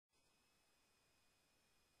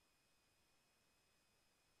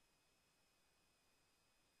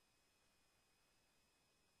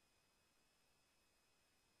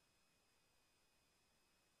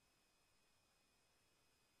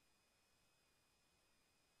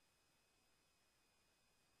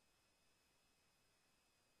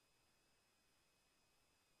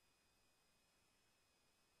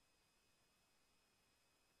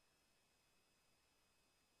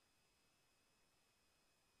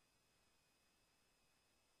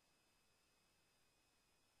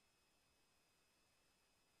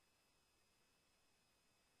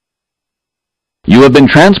You have been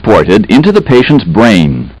transported into the patient's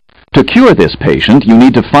brain. To cure this patient, you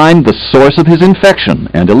need to find the source of his infection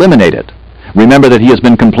and eliminate it. Remember that he has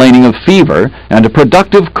been complaining of fever and a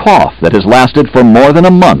productive cough that has lasted for more than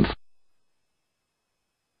a month.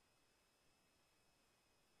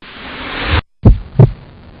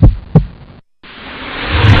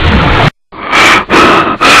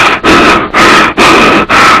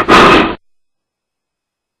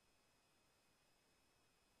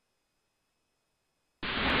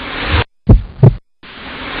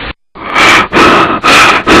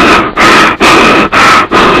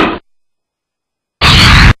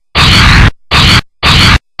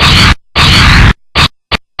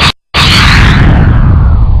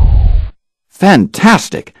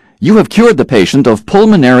 Fantastic! You have cured the patient of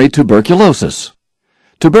pulmonary tuberculosis.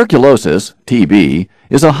 Tuberculosis, TB,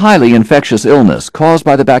 is a highly infectious illness caused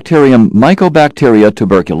by the bacterium Mycobacteria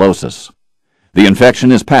tuberculosis. The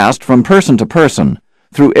infection is passed from person to person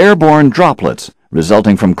through airborne droplets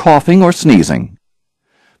resulting from coughing or sneezing.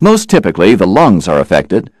 Most typically, the lungs are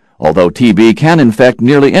affected, although TB can infect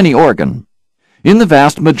nearly any organ. In the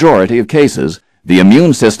vast majority of cases, the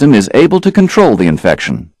immune system is able to control the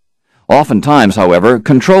infection. Oftentimes, however,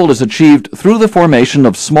 control is achieved through the formation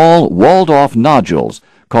of small, walled-off nodules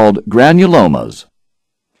called granulomas.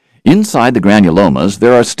 Inside the granulomas,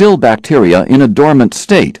 there are still bacteria in a dormant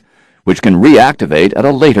state, which can reactivate at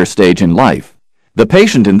a later stage in life. The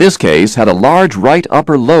patient in this case had a large right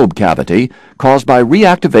upper lobe cavity caused by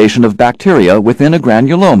reactivation of bacteria within a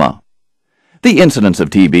granuloma. The incidence of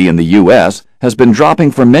TB in the U.S. has been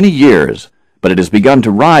dropping for many years, but it has begun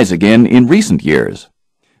to rise again in recent years.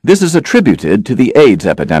 This is attributed to the AIDS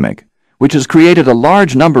epidemic, which has created a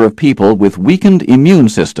large number of people with weakened immune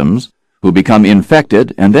systems who become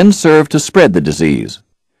infected and then serve to spread the disease.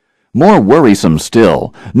 More worrisome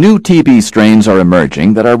still, new TB strains are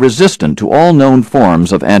emerging that are resistant to all known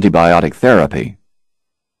forms of antibiotic therapy.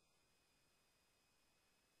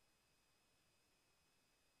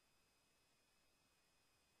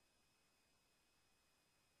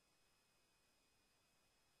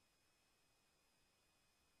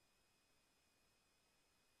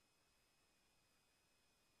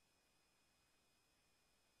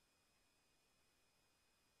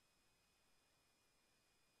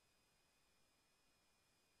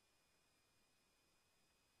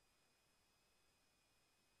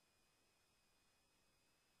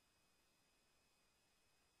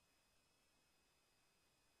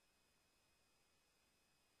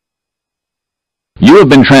 You have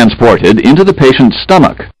been transported into the patient's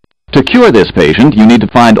stomach. To cure this patient, you need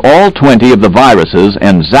to find all 20 of the viruses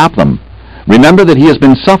and zap them. Remember that he has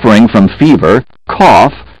been suffering from fever,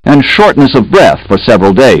 cough, and shortness of breath for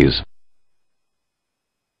several days.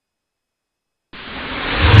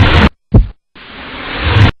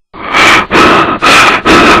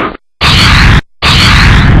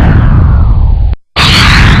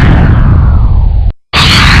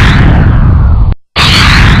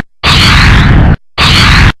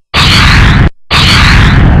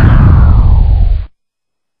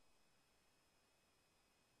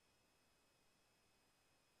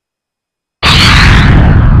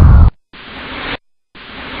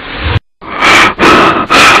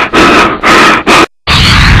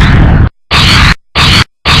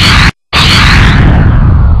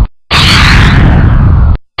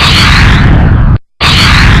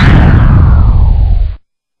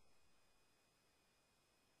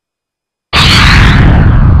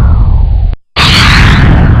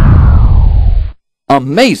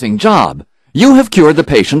 Amazing job! You have cured the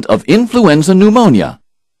patient of influenza pneumonia.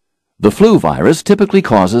 The flu virus typically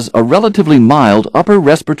causes a relatively mild upper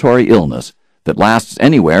respiratory illness that lasts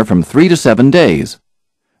anywhere from 3 to 7 days.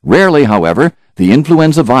 Rarely, however, the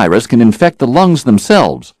influenza virus can infect the lungs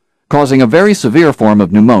themselves, causing a very severe form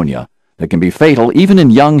of pneumonia that can be fatal even in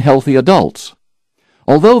young, healthy adults.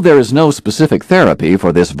 Although there is no specific therapy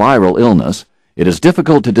for this viral illness, it is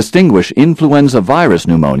difficult to distinguish influenza virus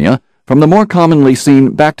pneumonia from the more commonly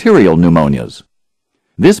seen bacterial pneumonias.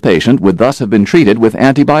 This patient would thus have been treated with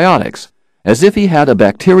antibiotics, as if he had a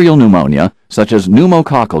bacterial pneumonia such as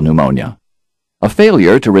pneumococcal pneumonia. A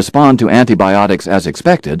failure to respond to antibiotics as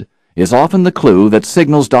expected is often the clue that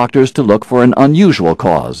signals doctors to look for an unusual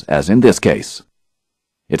cause, as in this case.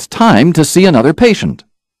 It's time to see another patient.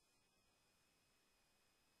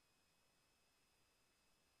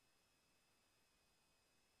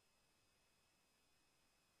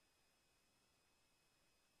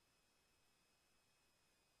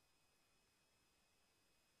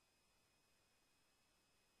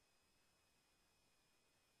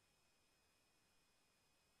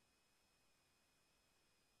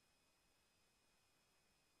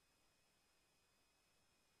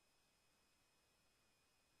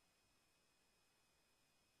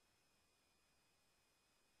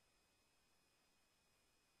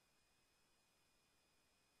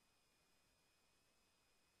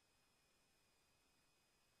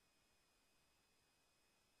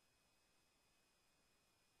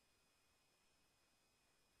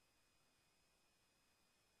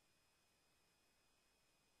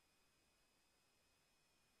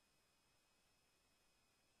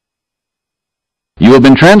 You have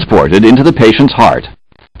been transported into the patient's heart.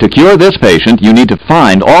 To cure this patient, you need to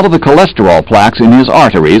find all of the cholesterol plaques in his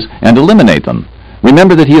arteries and eliminate them.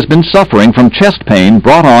 Remember that he has been suffering from chest pain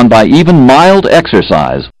brought on by even mild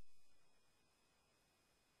exercise.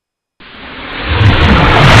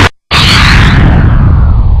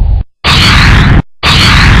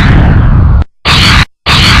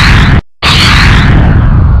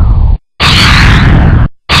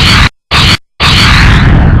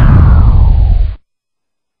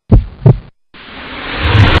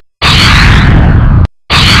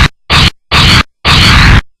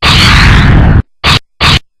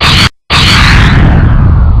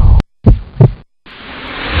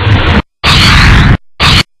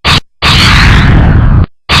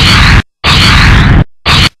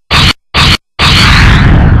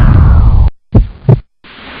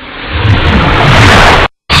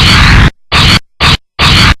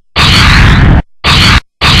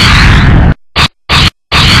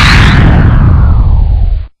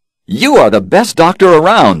 You are the best doctor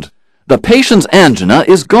around. The patient's angina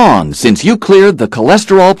is gone since you cleared the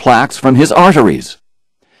cholesterol plaques from his arteries.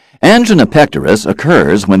 Angina pectoris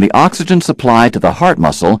occurs when the oxygen supply to the heart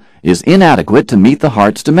muscle is inadequate to meet the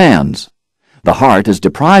heart's demands. The heart is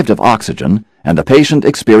deprived of oxygen, and the patient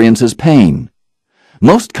experiences pain.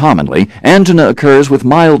 Most commonly, angina occurs with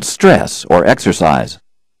mild stress or exercise.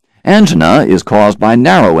 Angina is caused by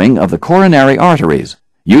narrowing of the coronary arteries,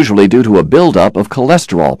 usually due to a buildup of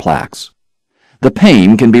cholesterol plaques. The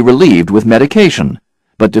pain can be relieved with medication,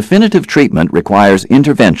 but definitive treatment requires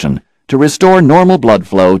intervention to restore normal blood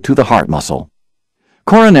flow to the heart muscle.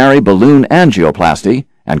 Coronary balloon angioplasty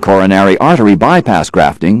and coronary artery bypass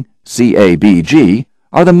grafting, CABG,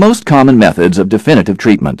 are the most common methods of definitive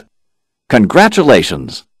treatment.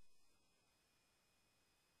 Congratulations!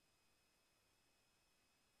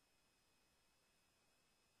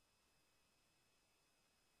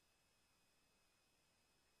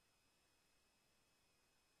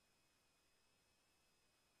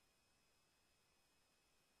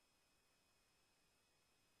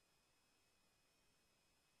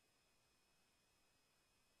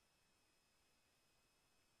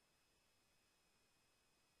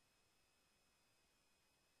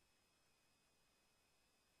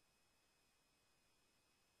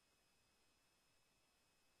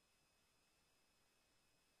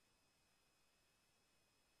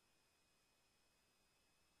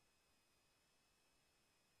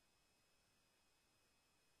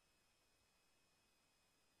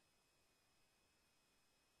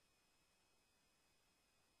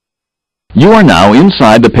 You are now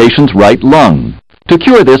inside the patient's right lung. To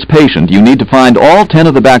cure this patient, you need to find all 10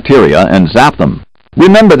 of the bacteria and zap them.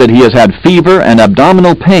 Remember that he has had fever and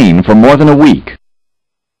abdominal pain for more than a week.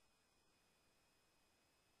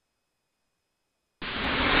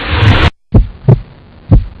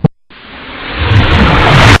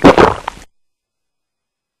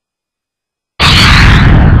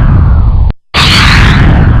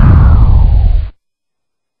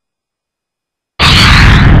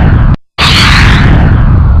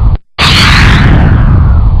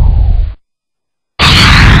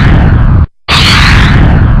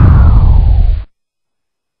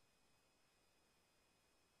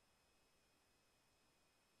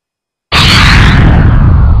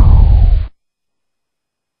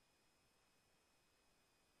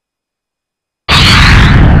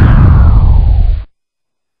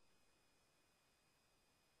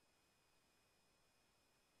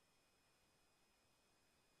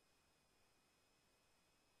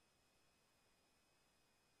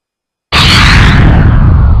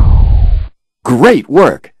 Great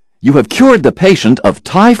work! You have cured the patient of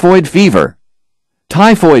typhoid fever.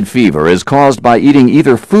 Typhoid fever is caused by eating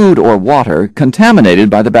either food or water contaminated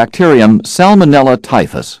by the bacterium Salmonella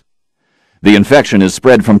typhus. The infection is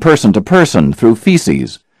spread from person to person through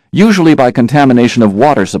feces, usually by contamination of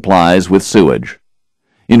water supplies with sewage.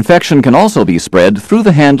 Infection can also be spread through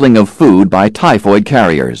the handling of food by typhoid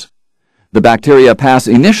carriers. The bacteria pass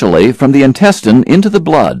initially from the intestine into the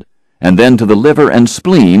blood, and then to the liver and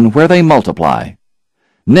spleen where they multiply.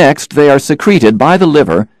 Next, they are secreted by the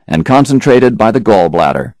liver and concentrated by the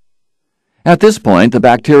gallbladder. At this point, the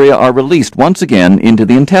bacteria are released once again into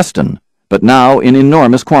the intestine, but now in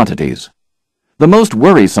enormous quantities. The most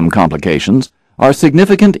worrisome complications are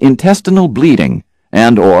significant intestinal bleeding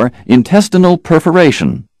and/or intestinal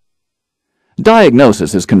perforation.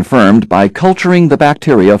 Diagnosis is confirmed by culturing the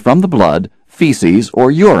bacteria from the blood, feces, or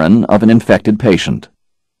urine of an infected patient.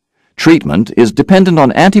 Treatment is dependent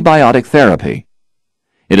on antibiotic therapy.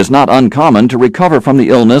 It is not uncommon to recover from the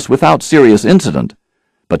illness without serious incident,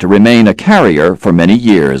 but to remain a carrier for many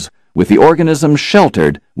years, with the organism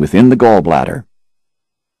sheltered within the gallbladder.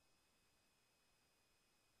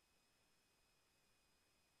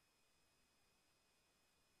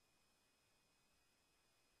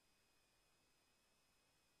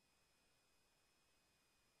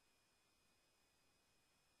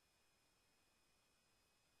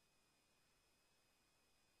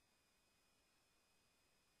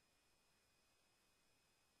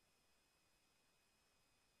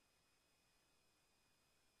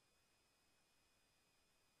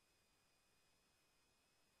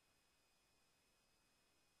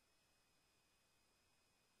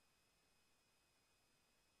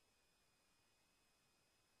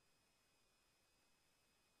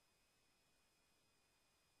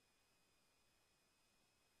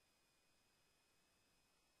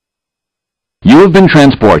 You have been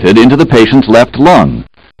transported into the patient's left lung.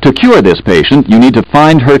 To cure this patient, you need to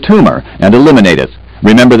find her tumor and eliminate it.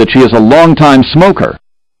 Remember that she is a long-time smoker.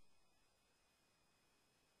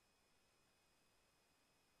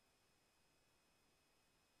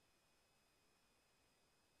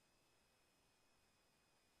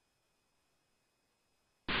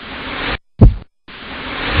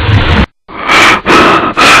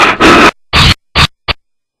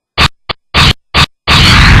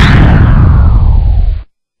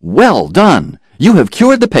 Well done! You have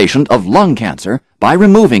cured the patient of lung cancer by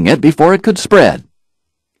removing it before it could spread.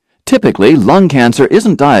 Typically, lung cancer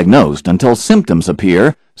isn't diagnosed until symptoms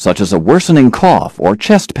appear, such as a worsening cough or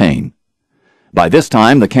chest pain. By this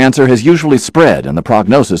time, the cancer has usually spread and the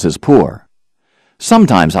prognosis is poor.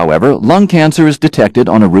 Sometimes, however, lung cancer is detected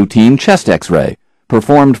on a routine chest X-ray,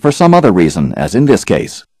 performed for some other reason, as in this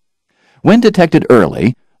case. When detected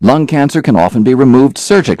early, lung cancer can often be removed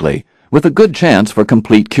surgically, with a good chance for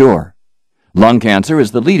complete cure. Lung cancer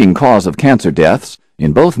is the leading cause of cancer deaths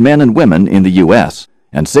in both men and women in the U.S.,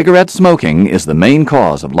 and cigarette smoking is the main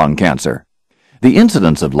cause of lung cancer. The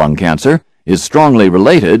incidence of lung cancer is strongly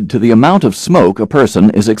related to the amount of smoke a person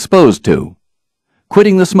is exposed to.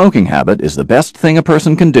 Quitting the smoking habit is the best thing a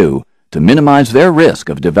person can do to minimize their risk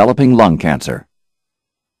of developing lung cancer.